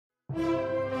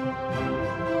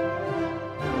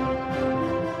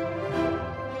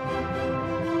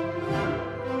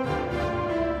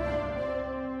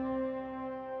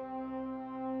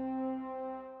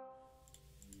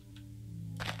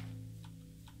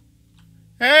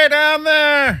Hey, down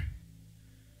there!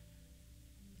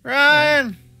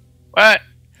 Ryan! What?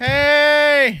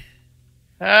 Hey!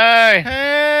 Hi.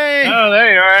 Hey! Oh,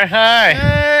 there you are. Hi.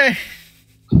 Hey!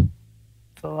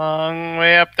 It's a long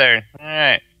way up there. All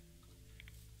right.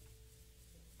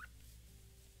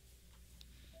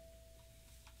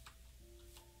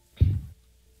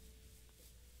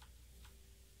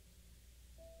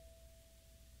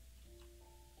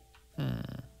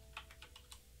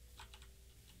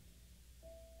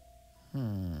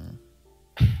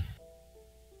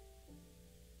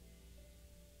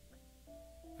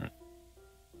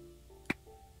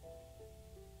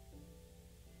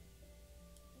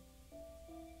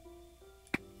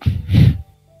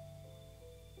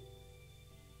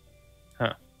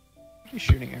 Huh. You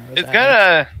shooting arrows? It's at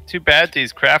kind of too bad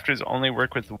these crafters only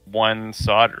work with one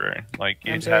solderer. Like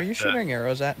me? you'd Are have you to shooting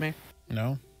arrows at me?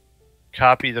 No.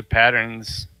 copy the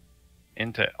patterns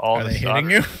into all Are the they hitting solder.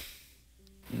 you?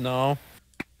 No.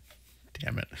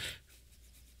 Damn it.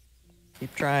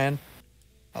 Keep trying.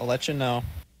 I'll let you know.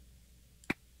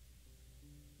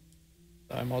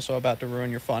 I'm also about to ruin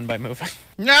your fun by moving.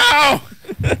 No!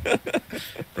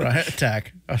 Right,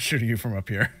 attack. I'll shoot you from up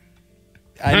here.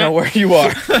 I know where you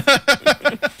are.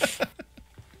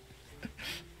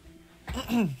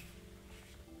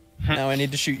 Now I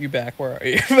need to shoot you back. Where are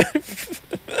you?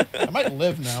 I might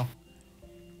live now.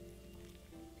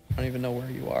 I don't even know where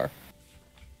you are.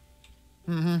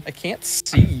 Mm-hmm. I can't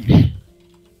see you.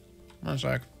 One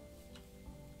sec.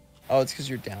 Oh, it's because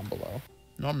you're down below.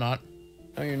 No, I'm not.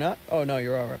 No, you're not? Oh, no,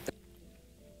 you're all up there.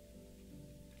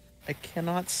 I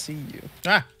cannot see you.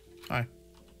 Ah! Hi.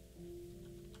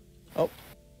 Oh,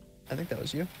 I think that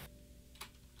was you.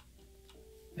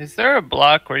 Is there a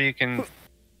block where you can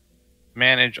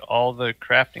manage all the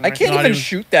crafting? I can't Not even even-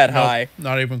 shoot that Nope, high.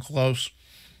 not even close.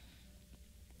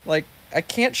 Like, I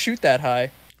can't shoot that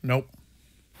high. Nope.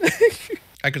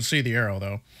 I could see the arrow,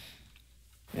 though.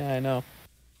 Yeah, I know.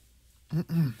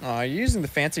 Oh, you're using the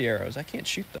fancy arrows. I can't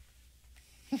shoot them.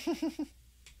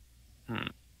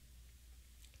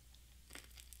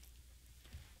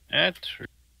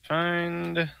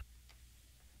 Find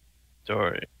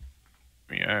storage.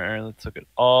 We are. Let's look at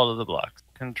all of the blocks.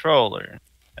 Controller.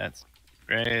 That's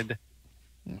grid.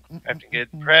 Crafting kit.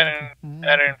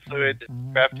 Pattern fluid.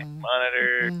 Crafting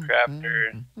monitor.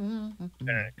 Crafter.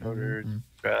 Pattern encoder.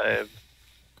 Drive.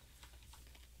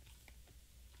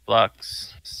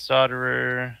 Blocks.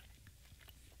 Solderer.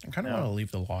 I kind of No. want to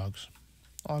leave the logs.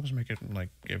 Logs make it, like,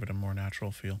 give it a more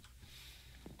natural feel.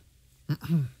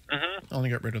 Only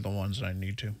get rid of the ones that I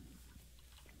need to.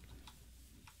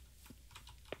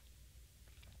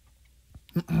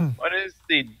 What is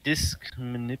the disk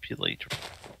manipulator?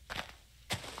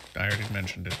 I already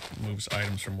mentioned it. Moves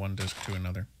items from one disk to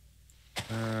another.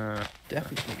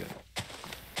 Definitely good.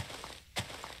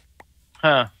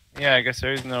 Huh. Yeah, I guess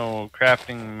there's no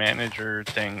crafting manager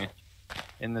thing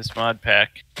in this mod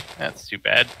pack. That's too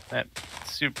bad. That's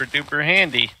super duper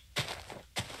handy.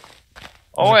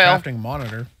 Oh There's a well. crafting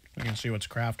monitor. You can see what's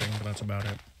crafting, but that's about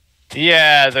it.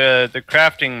 Yeah, the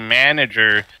crafting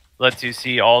manager lets you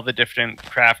see all the different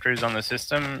crafters on the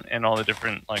system and all the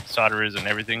different like solderers and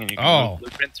everything, and you can move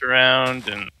blueprints around,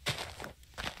 and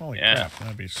Holy Yeah. crap,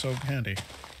 that'd be so handy.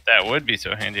 that would be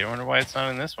so handy. I wonder why it's not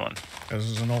in this one. This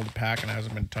is an old pack and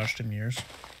hasn't been touched in years.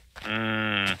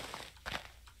 Hmm.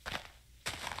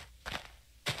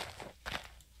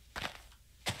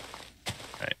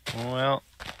 Right. Well,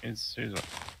 here's what.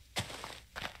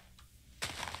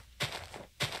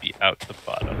 Be out the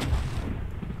bottom.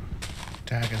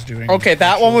 Tag is doing. Okay,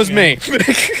 that one was me.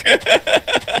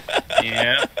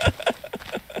 Yeah.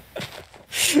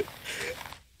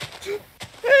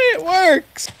 Hey, it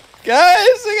works. Guys,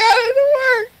 I got it to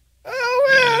work.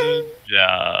 Oh, Good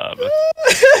job.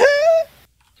 man.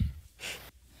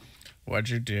 What'd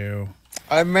you do?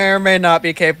 I may or may not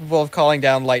be capable of calling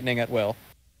down lightning at will.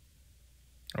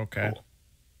 Okay.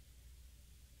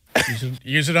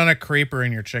 Use it on a creeper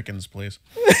in your chickens, please.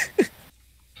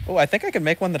 Oh, I think I can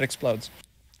make one that explodes.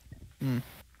 I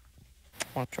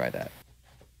want to try that.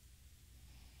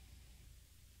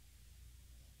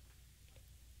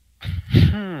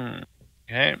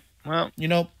 Okay. Well, You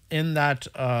know, in that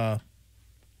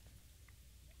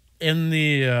in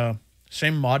the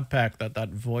same mod pack that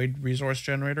void resource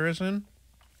generator is in,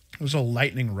 there's a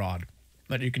lightning rod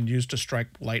that you can use to strike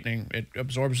lightning. It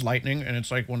absorbs lightning, and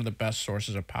it's like one of the best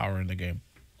sources of power in the game.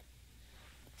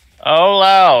 Oh,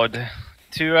 loud.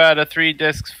 2 out of 3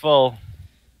 discs full.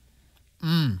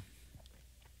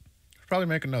 Probably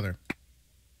make another.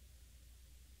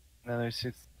 Another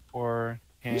 64.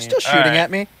 You still shooting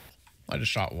at me? I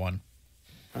just shot one.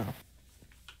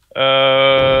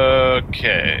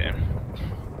 Okay.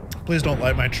 Please don't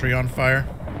light my tree on fire.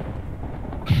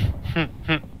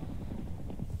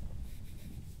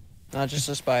 Not just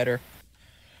a spider.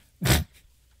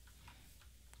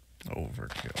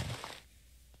 Overkill.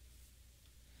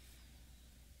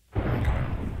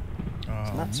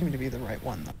 Does not seem to be the right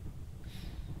one, though.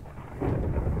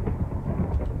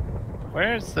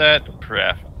 Where's that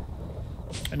pref?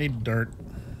 I need dirt.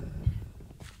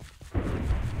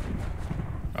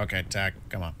 Okay, tack.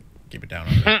 Come on. Keep it down.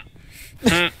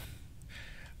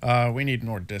 We need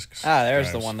more discs. Ah, there's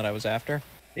guys. the one that I was after.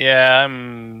 Yeah,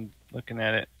 I'm looking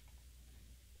at it.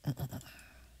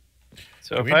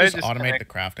 So Can if we I just just automate connect, the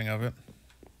crafting of it?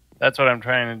 that's what I'm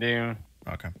trying to do.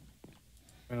 Okay.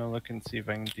 I'm gonna look and see if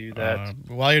I can do that.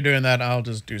 While you're doing that, I'll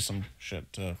just do some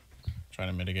shit to try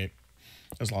to mitigate.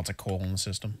 There's lots of coal in the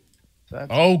system.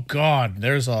 Oh God,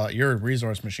 there's your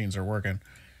resource machines are working.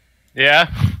 Yeah.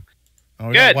 Oh,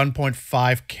 we Good. got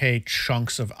 1.5k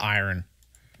chunks of iron.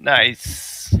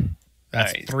 Nice.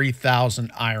 That's Nice.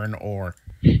 3,000 iron ore.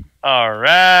 All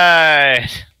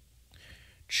right.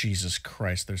 Jesus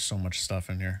Christ, there's so much stuff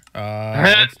in here.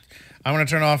 I'm going to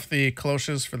turn off the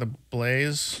cloches for the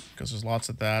blaze, because there's lots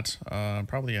of that.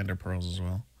 Probably ender pearls as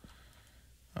well.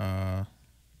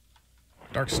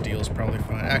 Dark steel is probably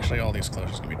fine. Actually, all these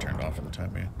cloches can be turned off for the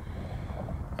time being.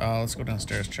 Let's go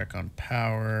downstairs, check on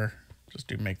power. Just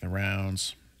make the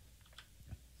rounds.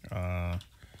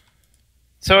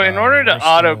 So in order to we're still-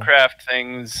 auto-craft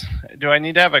things, do I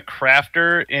need to have a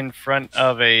crafter in front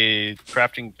of a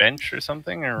crafting bench or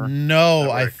something? Or No,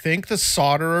 that I work? think the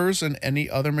solderers and any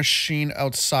other machine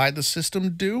outside the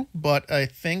system do, but I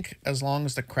think as long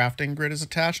as the crafting grid is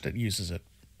attached, it uses it.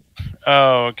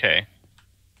 Oh, okay.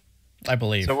 I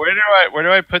believe. So where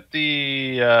do I put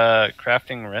the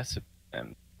crafting recipe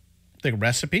then? The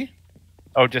recipe?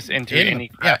 Oh, just into any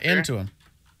crafter? Yeah, into them.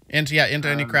 Into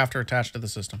any crafter attached to the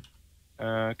system.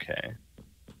 Okay.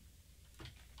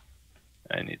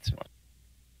 I need some more.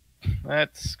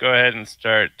 Let's go ahead and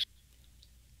start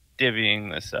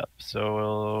divvying this up.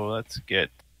 So let's get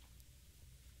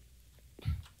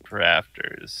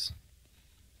crafters.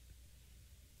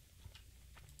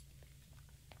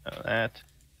 That.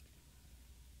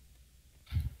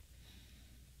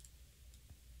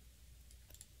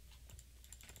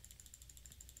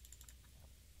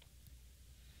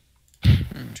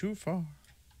 Too far.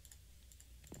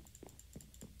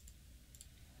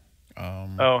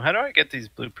 Oh, how do I get these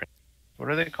blueprints? What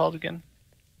are they called again?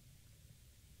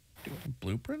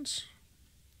 Blueprints?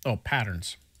 Oh,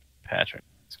 patterns. Patterns.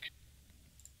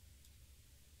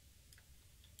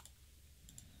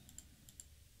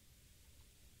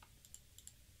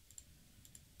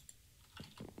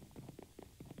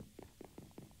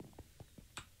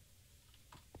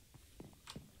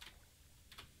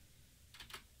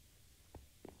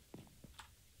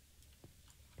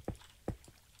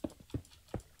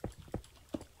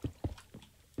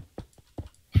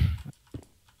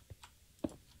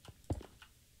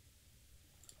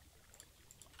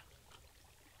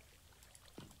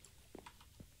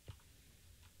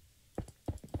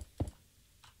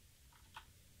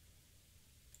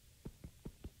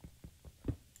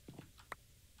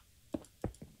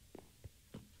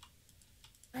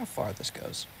 How far this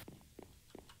goes.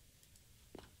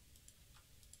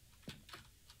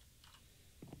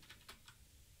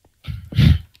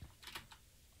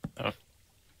 Oh.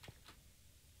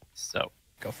 So.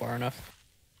 Go far enough.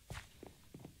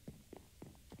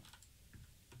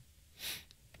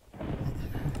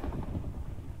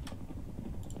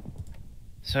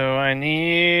 So I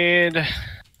need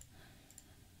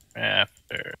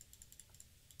crafter.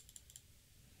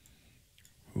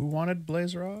 Who wanted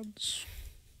blaze rods?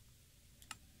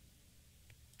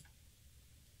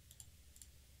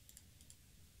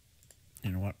 You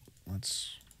know what?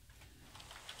 Let's...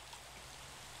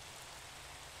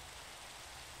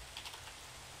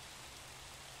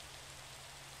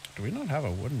 Do we not have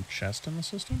a wooden chest in the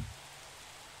system?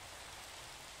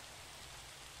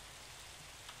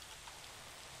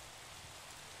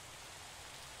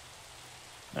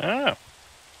 Oh.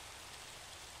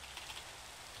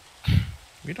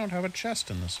 We don't have a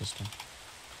chest in the system.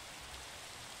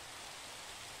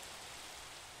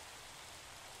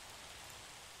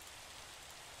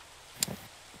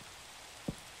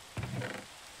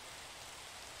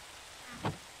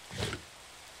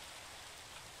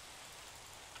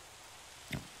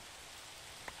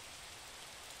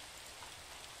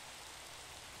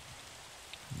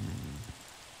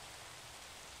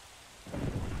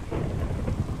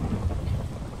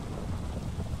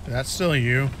 That's still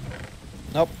you.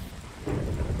 Nope.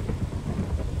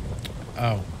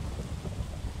 Oh.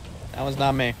 That was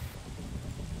not me.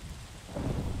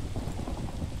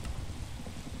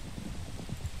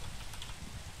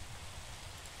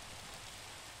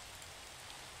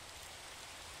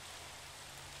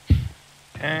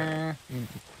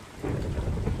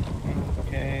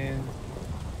 Okay.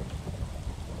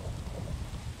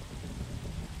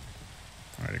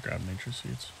 Alright, I grabbed nature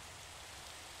seeds.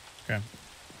 Okay.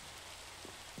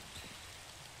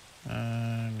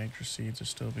 Nature seeds are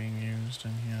still being used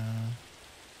in here.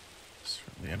 It's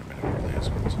from the intermittent blaze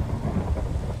ones.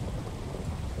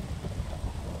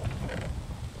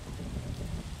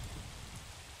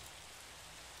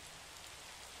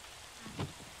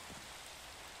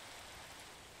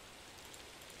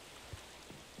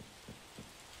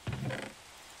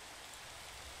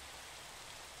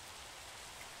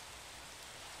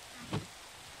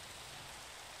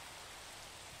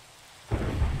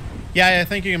 Yeah, I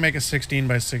think you can make a 16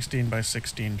 by 16 by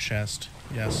 16 chest.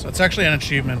 Yes, that's actually an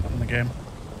achievement in the game.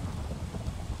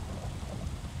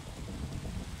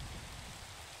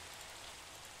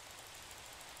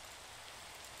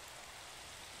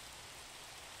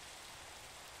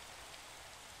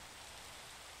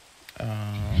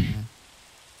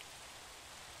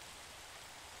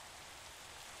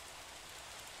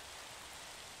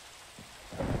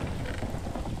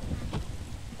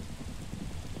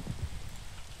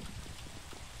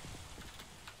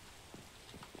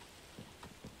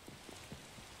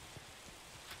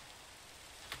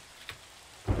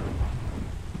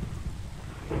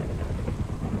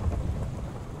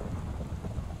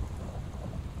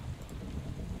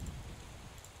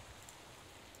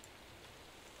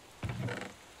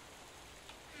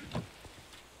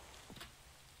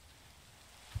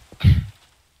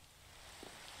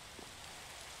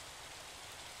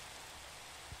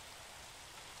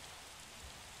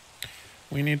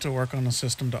 We need to work on a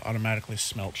system to automatically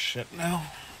smelt shit now.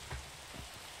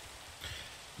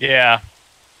 Yeah.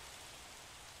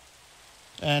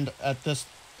 And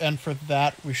for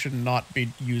that, we should not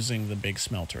be using the big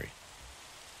smeltery.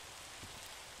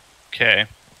 Okay.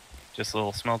 Just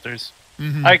little smelters.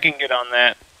 Mm-hmm. I can get on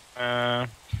that.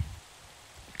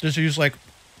 Just use like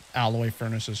alloy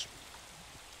furnaces.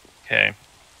 Okay.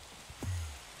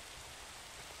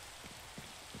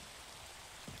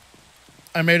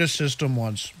 I made a system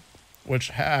once which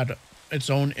had its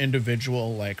own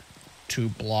individual like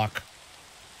 2-block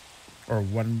or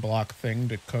 1-block thing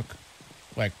to cook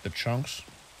like the chunks.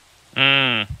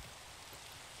 It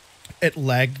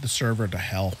lagged the server to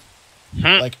hell.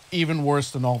 Like even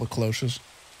worse than all the cloches.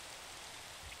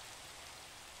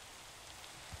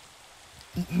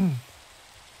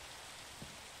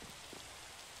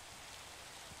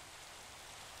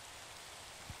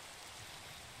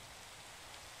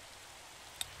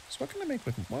 What can I make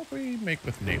with... What do we make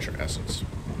with nature essence?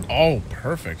 Oh,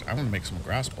 perfect. I want to make some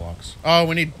grass blocks. Oh,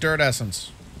 we need dirt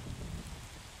essence.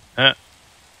 Make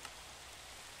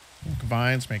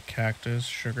vines, make cactus,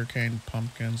 sugarcane,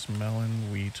 pumpkins,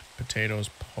 melon, wheat, potatoes,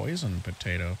 poison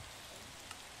potato.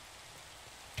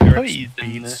 Carrots,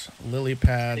 beets, lily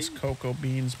pads, cocoa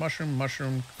beans,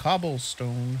 mushroom,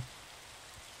 cobblestone.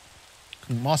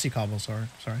 Mossy cobble, sorry.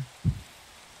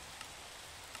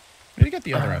 We need to get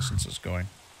the other essences going.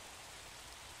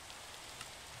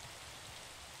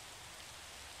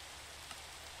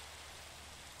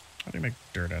 How do you make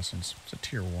dirt essence? It's a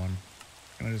tier 1.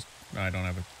 Can I just... No, I don't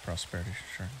have a prosperity.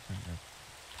 Sure.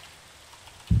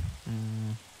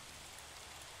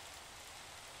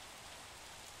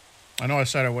 I know I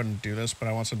said I wouldn't do this, but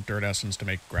I want some dirt essence to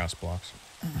make grass blocks.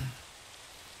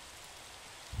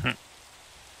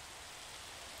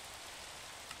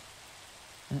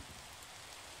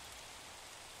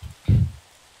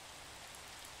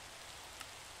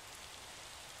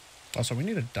 Also, we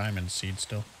need a diamond seed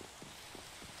still.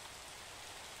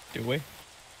 Do we?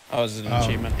 Oh, is it an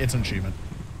achievement? It's an achievement.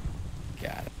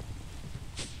 Got it.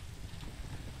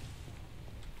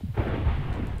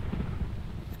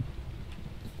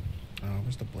 Oh,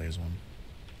 where's the blaze one?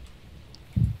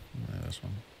 This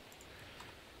one.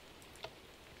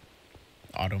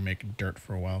 Auto make dirt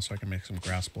for a while so I can make some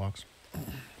grass blocks.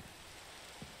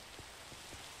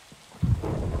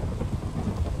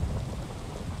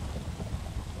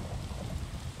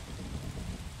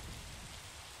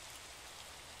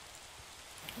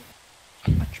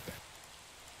 Much better.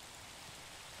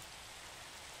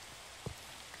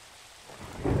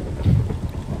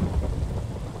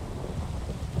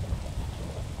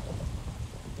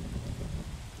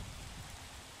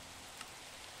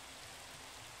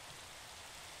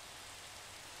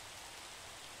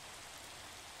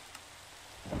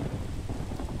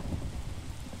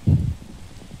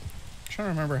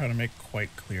 trying to remember how to make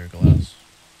quite clear glass.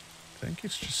 I think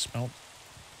it's just smelt.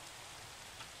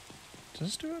 Does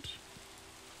this do it?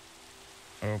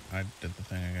 Oh, I did the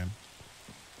thing again.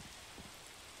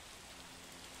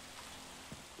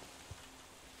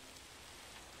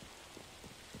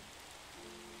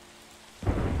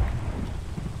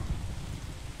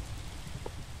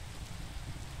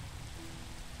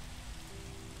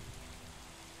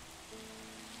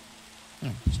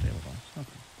 Oh, stable glass.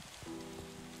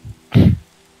 Okay.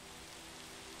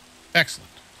 Excellent.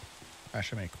 That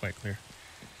should make it quite clear.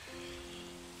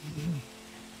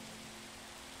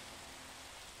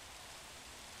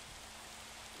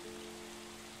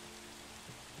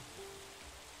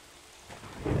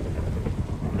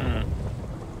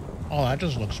 Oh, that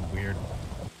just looks weird.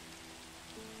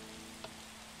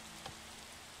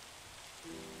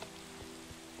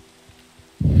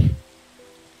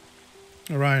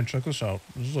 Hey, Ryan, check this out.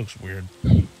 This looks weird.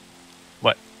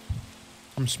 What?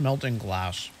 I'm smelting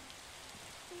glass.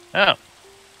 Oh.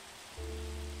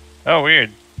 Oh,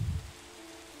 weird.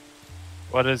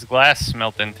 What does glass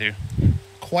smelt into?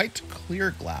 Quite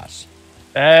clear glass.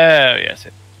 Oh, yes,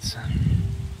 it is.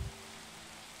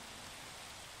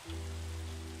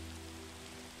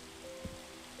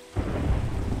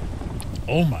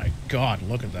 Oh my god,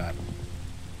 look at that.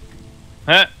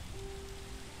 Huh?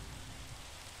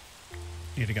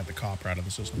 Need to get the copper out of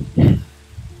the system.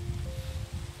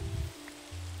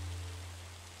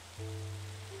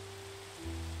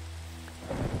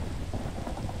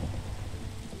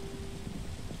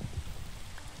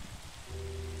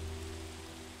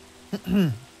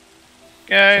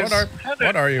 Guys,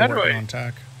 What are you working on,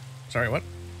 Tack? Sorry, what?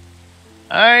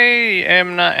 I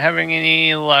am not having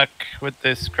any luck with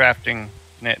this crafting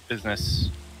net business.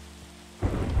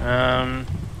 So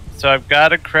I've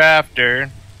got a crafter.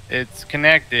 It's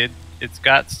connected. It's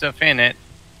got stuff in it.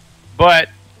 And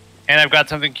I've got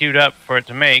something queued up for it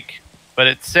to make, but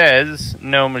it says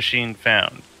no machine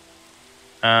found.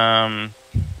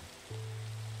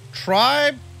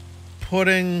 Try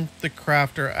putting the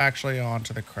crafter actually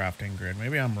onto the crafting grid.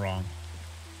 Maybe I'm wrong.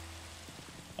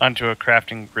 Onto a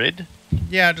crafting grid?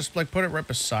 Yeah, just like put it right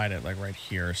beside it, like right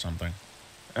here or something.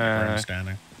 Where I'm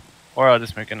standing. Or I'll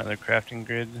just make another crafting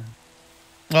grid.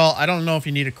 Well, I don't know if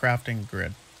you need a crafting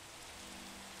grid.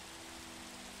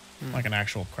 Like an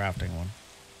actual crafting one.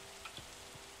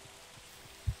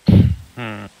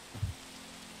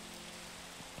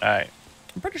 Alright.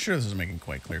 I'm pretty sure this is making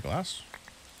quite clear glass.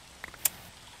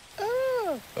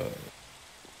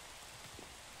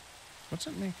 What's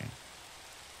it making?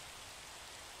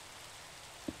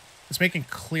 It's making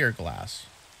clear glass.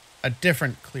 A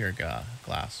different clear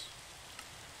glass.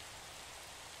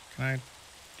 Can I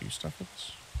do stuff with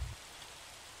this?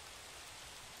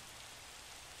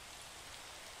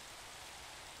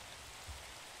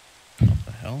 What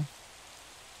the hell?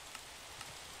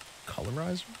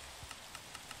 Colorizer?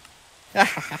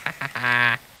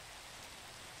 I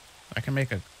can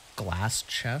make a glass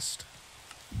chest.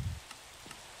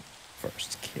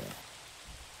 First kill.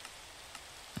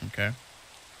 Okay.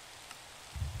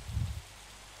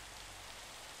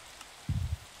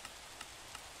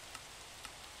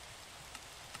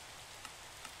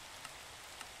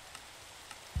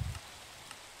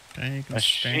 Okay, you can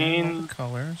stand all the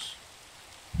colors.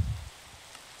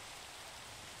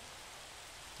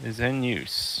 Is in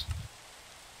use.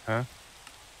 Huh?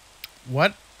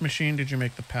 What machine did you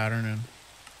make the pattern in?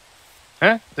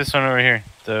 Huh? This one over here.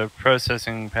 The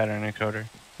processing pattern encoder.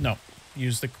 No,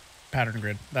 use the pattern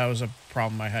grid. That was a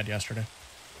problem I had yesterday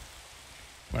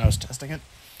when I was testing it.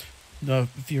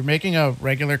 If you're making a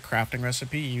regular crafting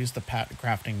recipe, use the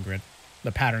crafting grid.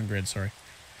 The pattern grid, sorry.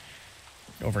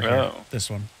 Over here. This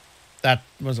one. That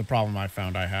was a problem I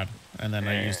found I had. And then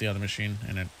I used the other machine,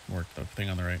 and it worked, the thing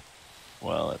on the right.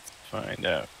 Well, let's find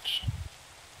out.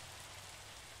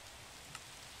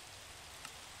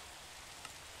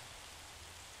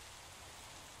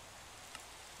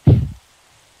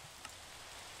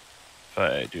 If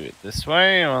I do it this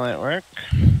way, will it work?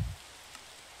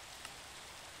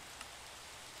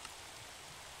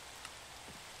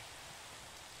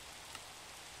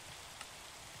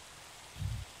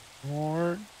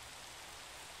 Or...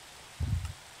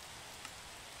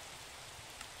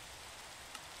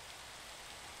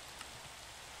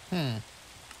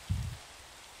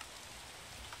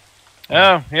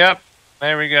 Oh, yep.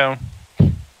 There we go.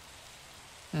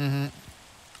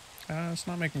 It's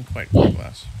not making quite clear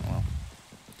glass. Oh, well.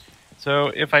 So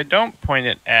if I don't point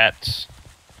it at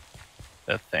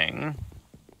the thing,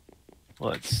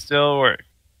 will it still work?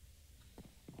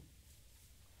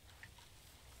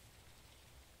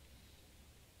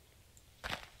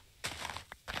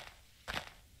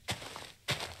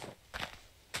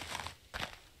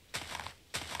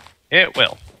 It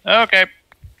will. Okay.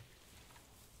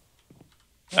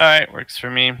 Alright, works for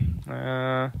me.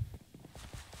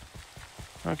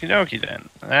 Okie dokie then.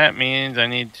 That means I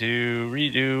need to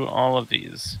redo all of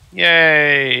these.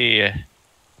 Yay!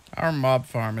 Our mob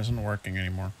farm isn't working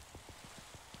anymore.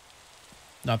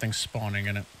 Nothing's spawning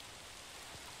in it.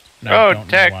 No, Oh, don't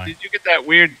know Tech, why. did you get that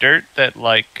weird dirt that,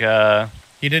 like,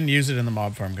 He didn't use it in the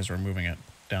mob farm because we're moving it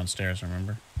downstairs,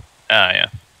 remember? Ah, yeah.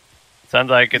 Sounds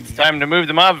like it's time to move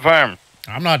the mob farm.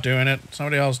 I'm not doing it.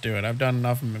 Somebody else do it. I've done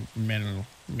enough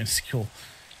minuscule.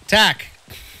 Tack!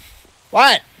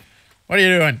 What? What are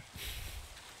you doing?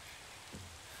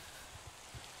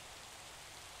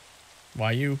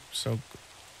 Why you so...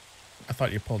 I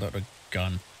thought you pulled out a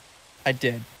gun. I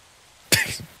did.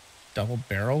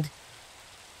 Double-barreled?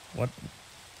 What?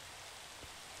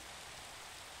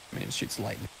 I mean, it shoots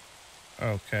lightning.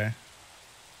 Okay.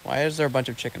 Why is there a bunch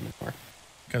of chicken manure?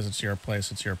 Because it's your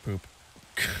place, it's your poop.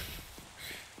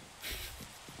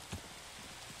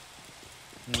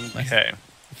 Okay.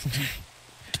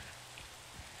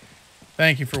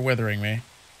 Thank you for withering me.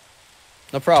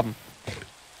 No problem.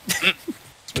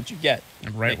 That's what you get.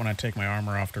 And right when I take my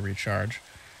armor off to recharge.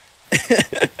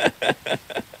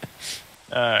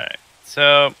 Alright,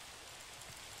 so...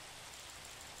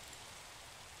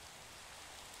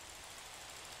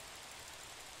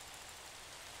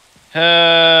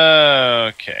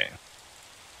 Okay.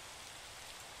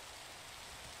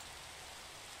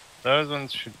 Those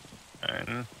ones should...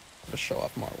 I'll show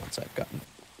off more once I've gotten.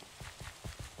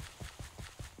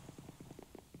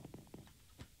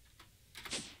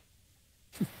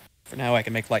 For now, I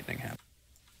can make lightning happen.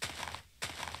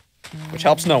 Which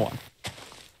helps no one.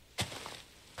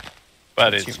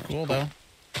 But It's it's humorous. Cool, though.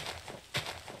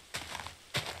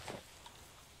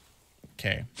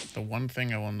 Okay. The one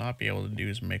thing I will not be able to do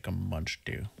is make a munch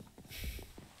do.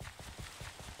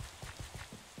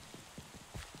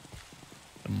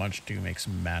 The munch do makes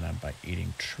mana by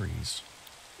eating trees.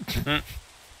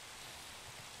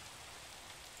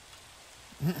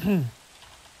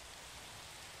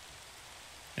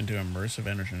 Into immersive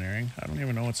engineering? I don't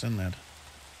even know what's in that.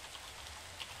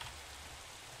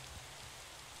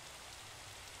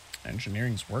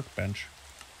 Engineering's workbench.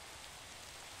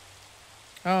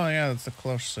 Oh, yeah, that's the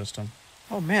close system.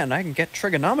 Oh man, I can get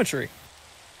trigonometry.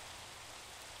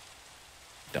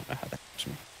 Don't know how that helps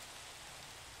me.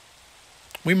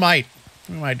 We might.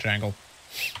 We might jangle.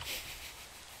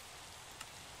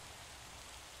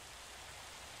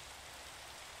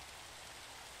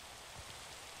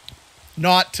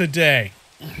 Not today.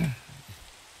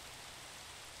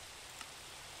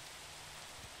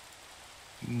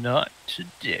 not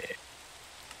today.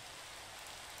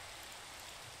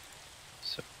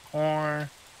 So, or...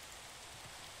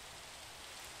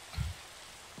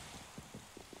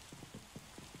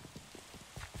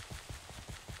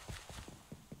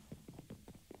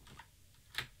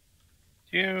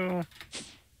 you.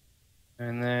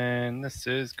 And then this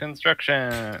is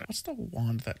construction. What's the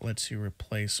wand that lets you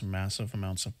replace massive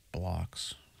amounts of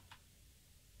blocks?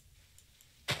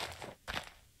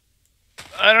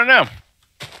 I don't know.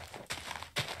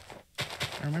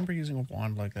 I remember using a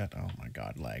wand like that. Oh my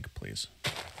god, lag, please.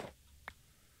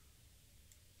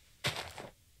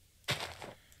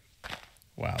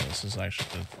 Wow, this is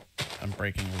actually I'm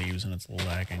breaking leaves and it's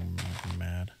lagging. I'm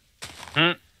mad.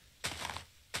 Hmm.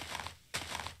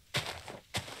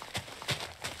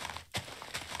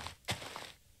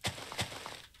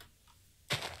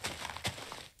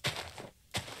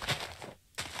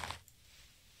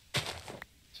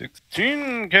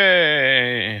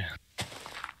 $16K.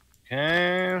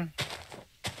 Okay.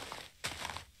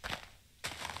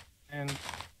 And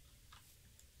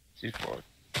C4.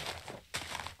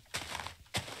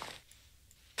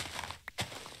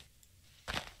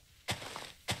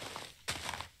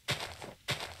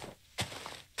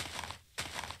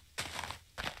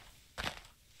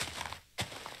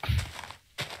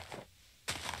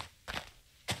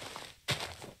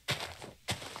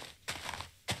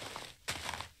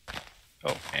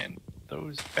 Oh, and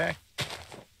those back.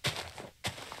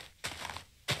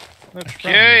 I should probably make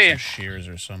Okay. some shears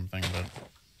or something, but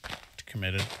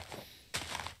committed.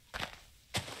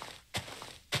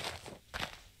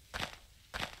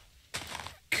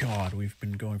 God, we've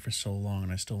been going for so long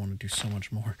and I still want to do so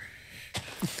much more.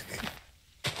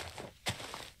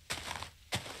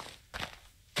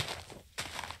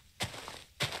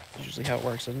 Usually how it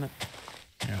works, isn't it?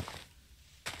 Yeah.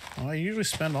 Well, I usually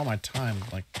spend all my time,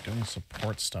 like, doing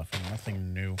support stuff and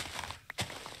nothing new.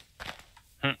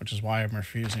 Which is why I'm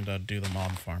refusing to do the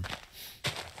mob farm.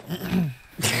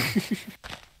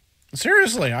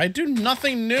 Seriously, I do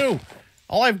nothing new.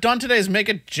 All I've done today is make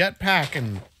a jetpack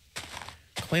and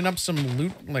clean up some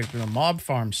loot, like the mob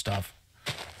farm stuff.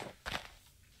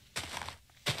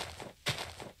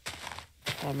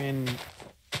 I mean,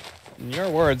 in your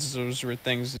words, those were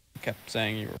things that you kept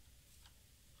saying you were.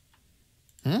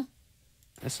 Hmm?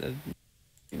 I said,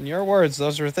 in your words,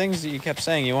 those were things that you kept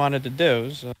saying you wanted to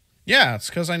do. So. Yeah, it's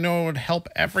because I know it would help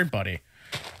everybody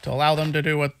to allow them to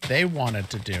do what they wanted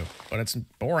to do, but it's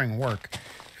boring work.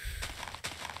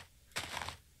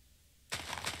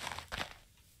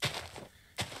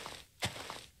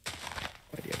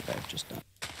 What idea what I've just done.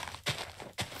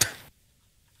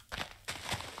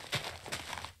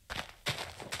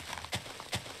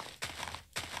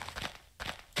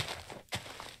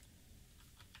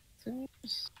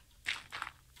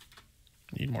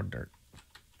 Need more dirt.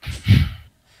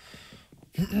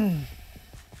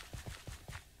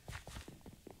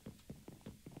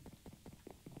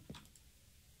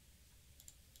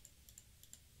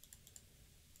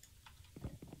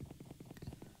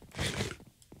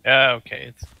 Okay,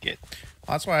 it's good. Well,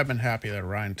 that's why I've been happy that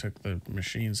Ryan took the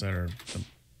machines that are the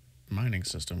mining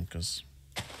system, because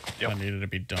that needed to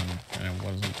be done, and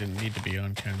it didn't need to be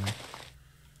on camera.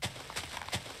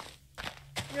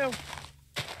 Yep.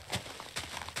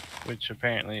 Which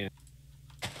apparently is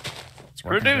It's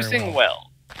working very producing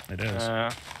well. It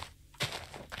is.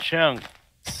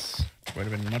 Chunks. Would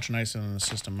have been much nicer than the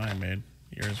system I made.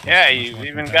 Yours was Yeah, much you've more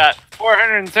even compact. got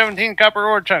 417 copper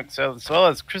ore chunks, as well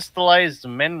as crystallized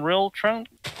mineral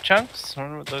chunks. I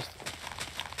wonder what those.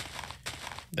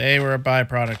 They were a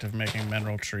byproduct of making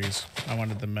mineral trees. I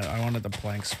wanted the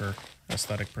planks for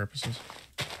aesthetic purposes.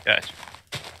 Gotcha.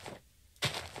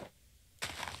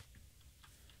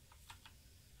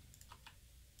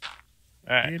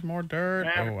 All right. Need more dirt.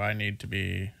 Yeah. Oh,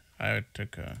 I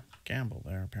took a gamble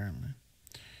there, apparently.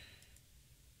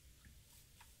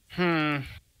 I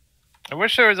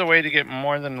wish there was a way to get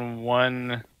more than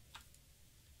one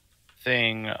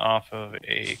thing off of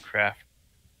a craft.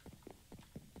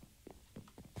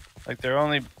 Like, they're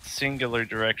only singular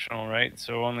directional, right?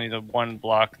 So only the one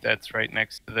block that's right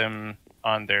next to them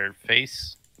on their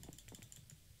face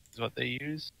is what they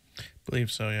use.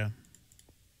 Believe so, yeah.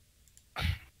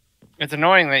 It's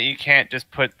annoying that you can't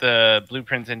just put the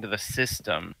blueprints into the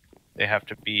system. They have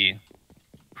to be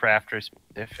crafter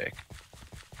specific.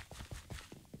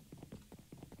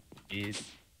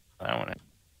 I want to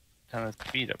ton of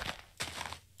speed up.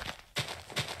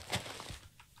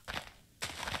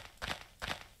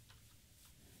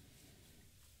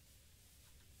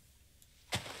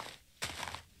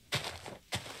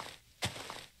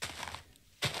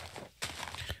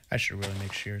 I should really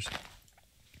make shears.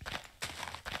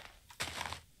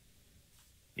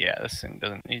 Yeah, this thing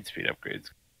doesn't need speed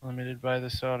upgrades. Limited by the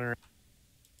solder.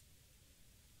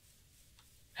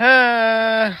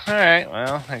 Alright,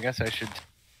 well, I guess I should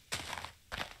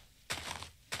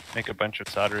make a bunch of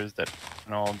solderers that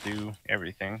can all do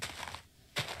everything.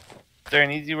 Is there an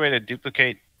easy way to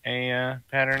duplicate a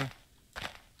pattern?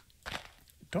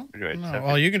 Don't Or do I just know. have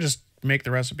Well, to- you can just make the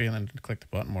recipe and then click the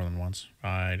button more than once.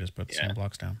 I just put the same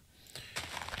blocks down.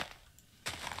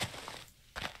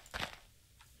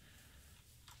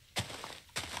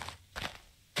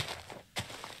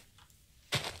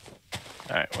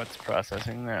 Alright, what's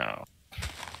processing now?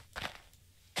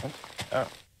 What? Oh,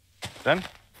 done?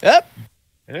 Yep.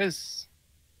 It is.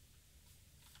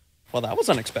 Well, that was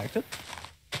unexpected.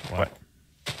 What?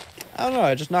 I don't know.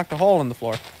 I just knocked a hole in the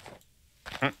floor.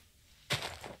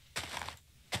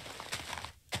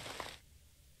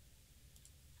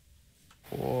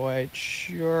 Quite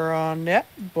sure on that,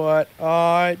 but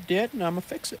I did, and I'm gonna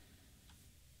fix it.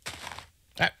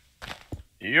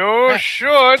 You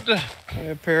should! I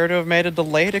appear to have made a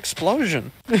delayed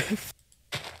explosion. It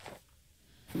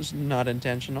was not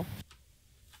intentional.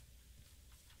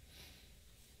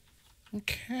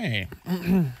 Okay.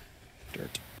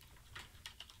 Dirt.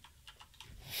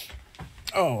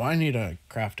 Oh, I need a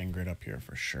crafting grid up here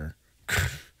for sure.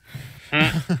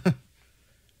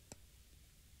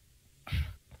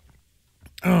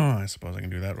 Oh, I suppose I can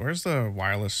do that. Where's the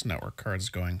wireless network cards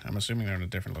going? I'm assuming they're in a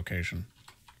different location.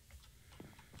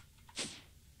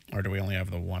 Or do we only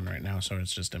have the one right now, so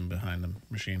it's just in behind the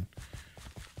machine?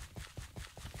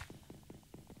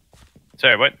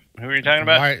 Sorry, what? Who are you talking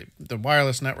about? The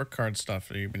wireless network card stuff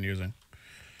that you've been using.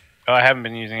 Oh, I haven't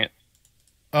been using it.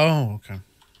 Oh, okay.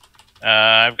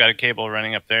 I've got a cable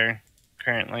running up there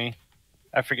currently.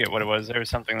 I forget what it was. There was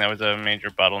something that was a major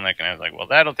bottleneck, and I was like, well,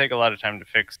 that'll take a lot of time to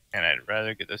fix, and I'd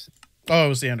rather get this. Oh, it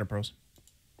was the Ender Pros.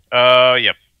 Oh,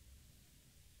 yep.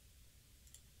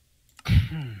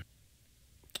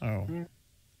 Oh. Do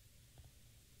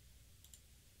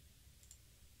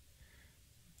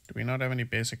we not have any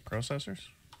basic processors?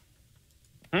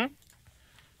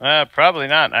 Probably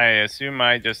not. I assume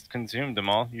I just consumed them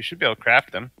all. You should be able to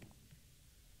craft them.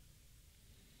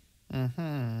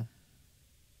 Mm-hmm.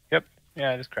 Yep.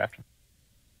 Yeah, just craft them.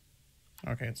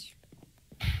 Okay, it's...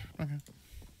 Okay.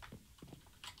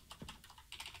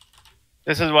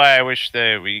 This is why I wish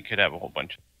that we could have a whole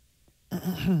bunch.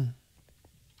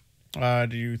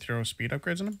 Do you throw speed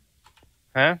upgrades in them?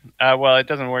 Huh? Well, it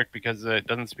doesn't work because it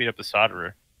doesn't speed up the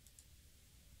solderer.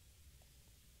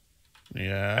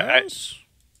 Yes.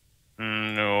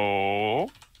 No.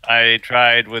 I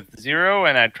tried with 0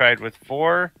 and I tried with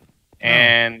 4,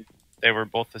 and they were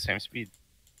both the same speed.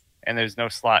 And there's no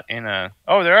slot in a...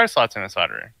 Oh, there are slots in a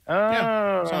solderer. Oh.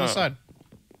 Yeah, it's on the side.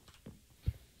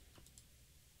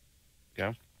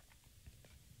 Go.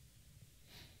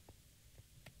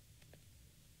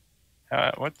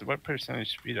 What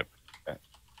percentage speed up?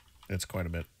 It's quite a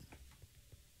bit.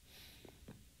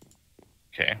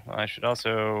 Okay, well, I should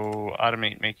also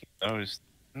automate making those.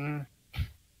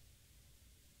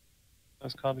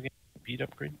 What's called again? Speed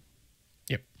upgrade?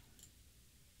 Yep.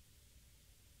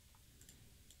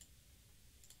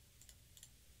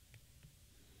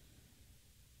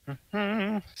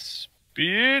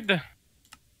 Speed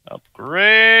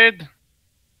upgrade.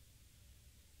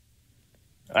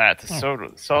 It's a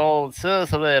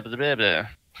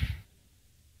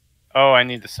Oh, I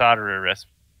need the solderer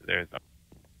recipe. There, though.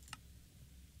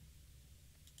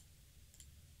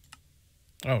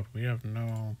 Oh, we have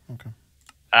no... Okay.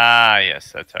 Ah,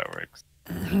 yes, that's how it works.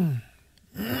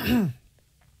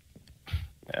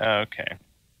 Okay.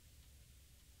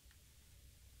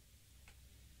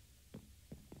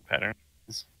 Patterns.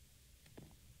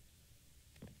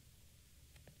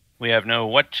 We have no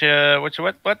what you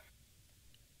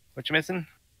missing?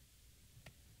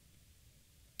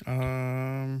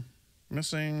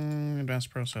 Missing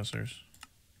advanced processors.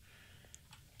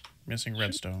 Missing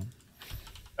redstone.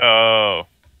 Oh.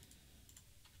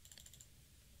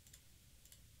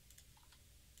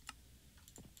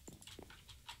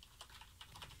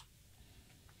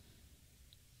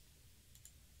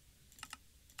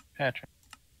 Pattern.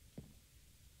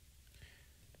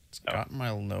 It's got my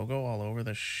logo all over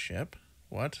the ship?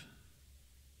 What?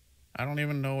 I don't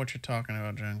even know what you're talking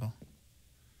about, Jangle.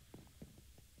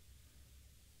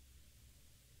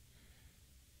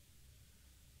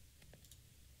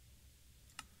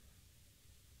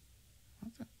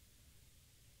 What the?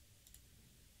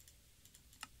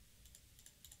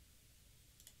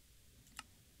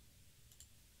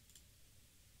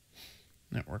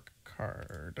 Network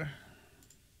card.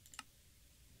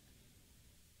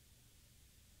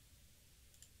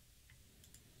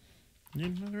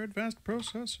 Need another advanced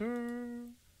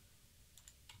processor.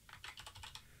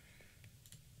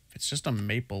 If it's just a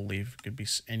maple leaf, it could be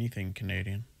anything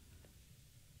Canadian.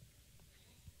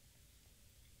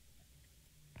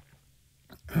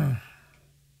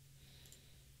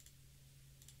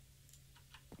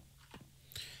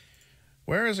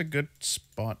 Where is a good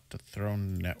spot to throw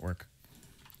network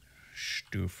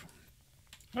stoof?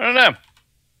 I don't know.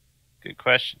 Good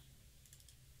question.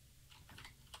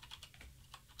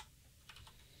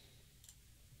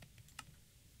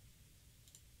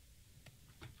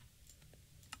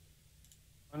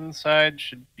 One side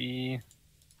should be...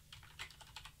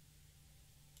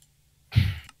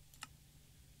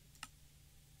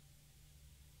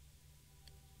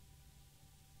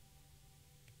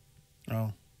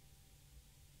 Oh.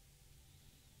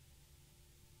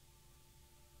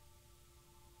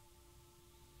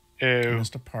 Ew.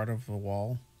 Missed a part of the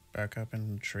wall back up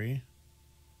in the tree.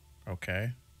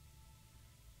 Okay.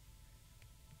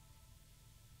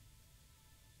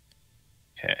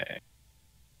 Okay.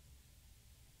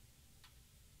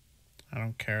 I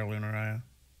don't care, Lunaraya.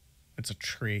 It's a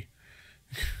tree.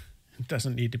 It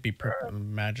doesn't need to be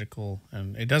magical,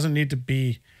 and it doesn't need to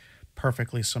be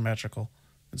perfectly symmetrical.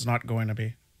 It's not going to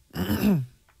be. Oh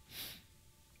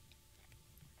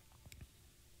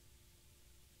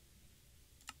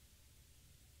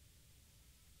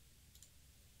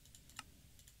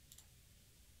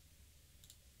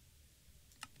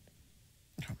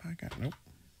my god, nope.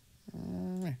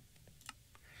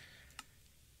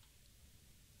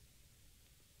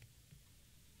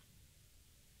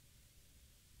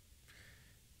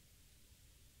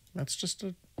 That's just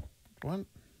a... What?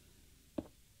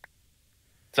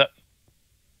 What's up?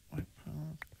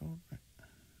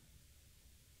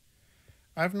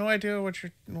 I have no idea what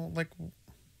you're... Like...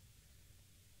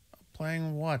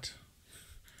 Playing what?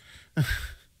 I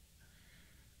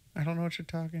don't know what you're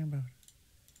talking about.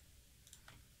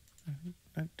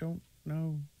 I don't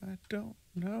know. I don't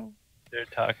know. They're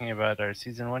talking about our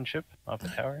season 1 ship off the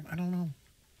tower. I don't know.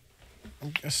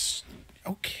 Yes.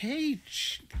 Okay.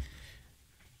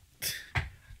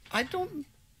 I don't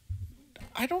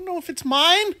know if it's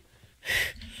mine.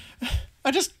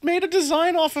 I just made a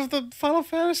design off of the Final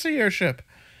Fantasy airship.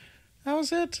 That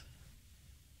was it.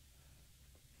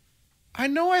 I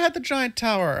know I had the giant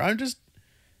tower.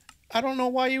 I don't know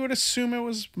why you would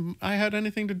assume I had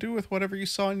anything to do with whatever you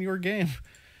saw in your game.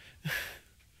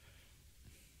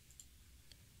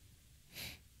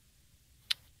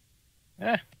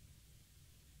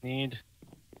 Need.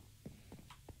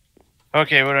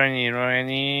 Okay, what do I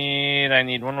need? I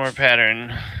need one more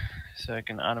pattern so I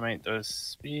can automate those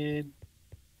speed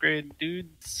grid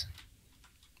dudes.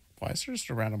 Why is there just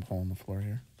a random hole in the floor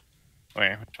here?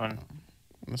 Where? Which one?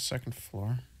 On the second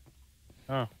floor.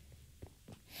 Oh.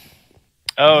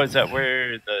 Oh, is that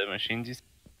where the machines used to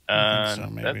be? I think so,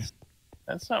 maybe.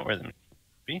 That's not where the machines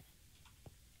be.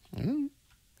 Mm.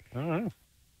 I don't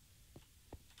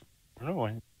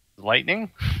know.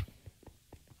 Lightning?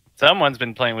 Someone's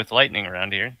been playing with lightning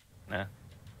around here. Nah.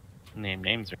 Name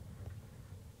names.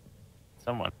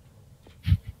 Someone.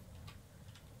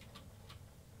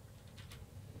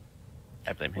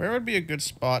 I blame him. Where would be a good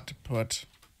spot to put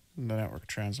the network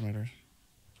transmitters?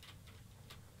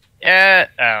 Yeah,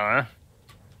 I don't know.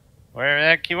 Where the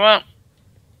heck you want?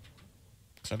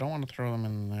 Because I don't want to throw them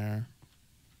in there.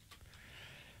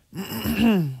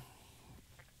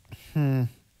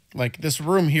 Like, this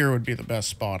room here would be the best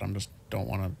spot. I just don't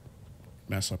want to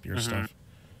mess up your stuff.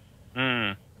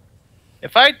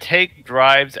 If I take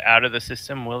drives out of the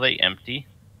system, will they empty?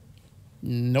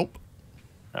 Nope.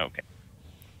 Okay.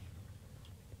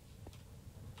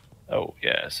 Oh,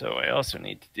 yeah, so I also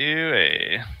need to do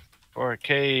a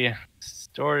 4K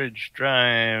storage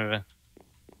drive.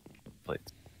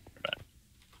 Plates.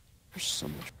 There's so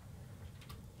much.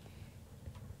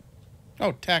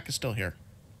 Oh, Tack is still here.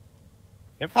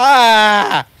 Yep.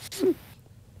 Ah!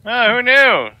 Oh, who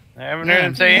knew? I haven't heard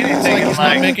him say anything. It's like he's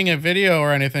not making a video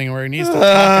or anything where he needs to talk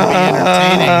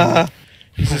and be entertaining.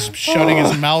 He's just shutting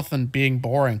his mouth and being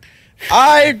boring.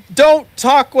 I don't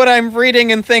talk what I'm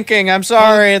reading and thinking. I'm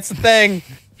sorry, it's a thing.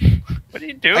 What are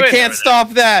you doing? I can't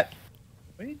stop that.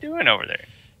 What are you doing over there?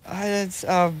 It's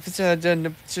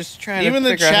just trying Even to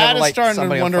the figure out how chat to is light starting to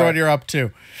somebody on wonder fire. what you're up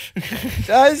to.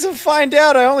 To find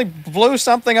out, I only blew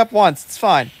something up once. It's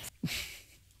fine.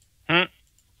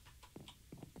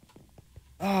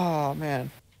 Oh, man.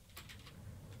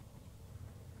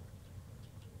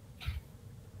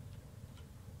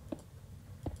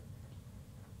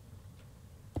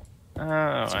 Oh,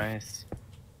 I see.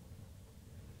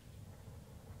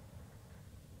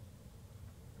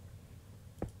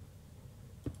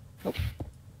 Nope.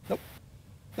 Nope.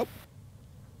 Nope.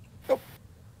 Nope.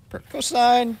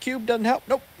 Cosine, cube doesn't help.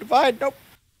 Nope. Divide, nope.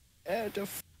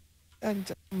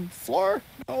 And floor,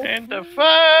 no. And the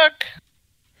fuck?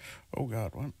 Oh,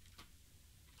 God, what?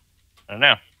 I don't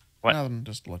know. What? Nothing,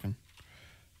 just looking.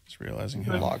 Just realizing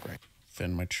how Log right.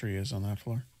 thin my tree is on that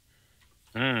floor.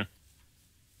 Hmm.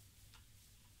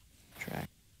 Track.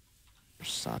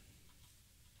 Son.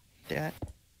 Dad.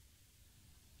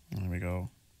 There we go.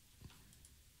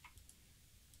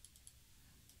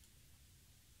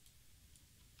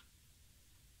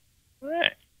 All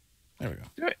right. There we go.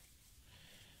 Do it.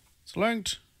 It's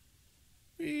linked.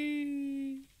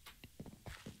 Whee.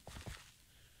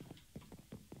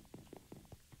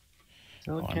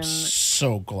 Oh, Silicon. I'm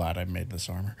so glad I made this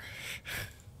armor.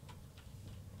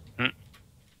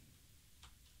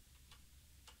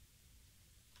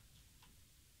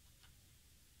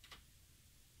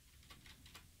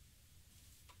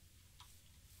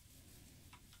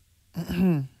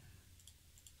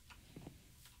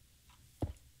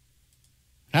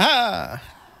 Ah!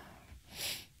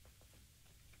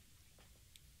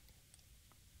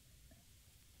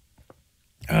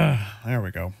 There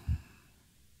we go.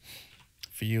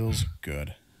 Feels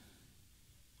good.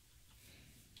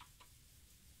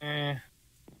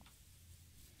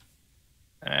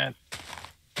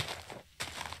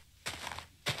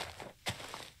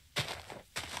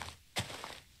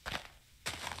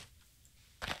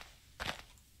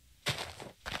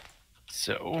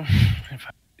 So, if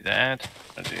I do that,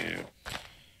 I do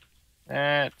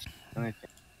that. Anything?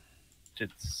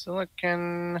 Did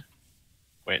silicon?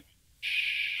 Wait.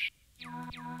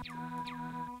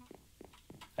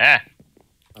 Ah,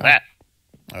 that.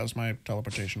 That was my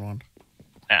teleportation wand.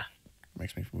 Ah.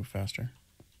 Makes me move faster.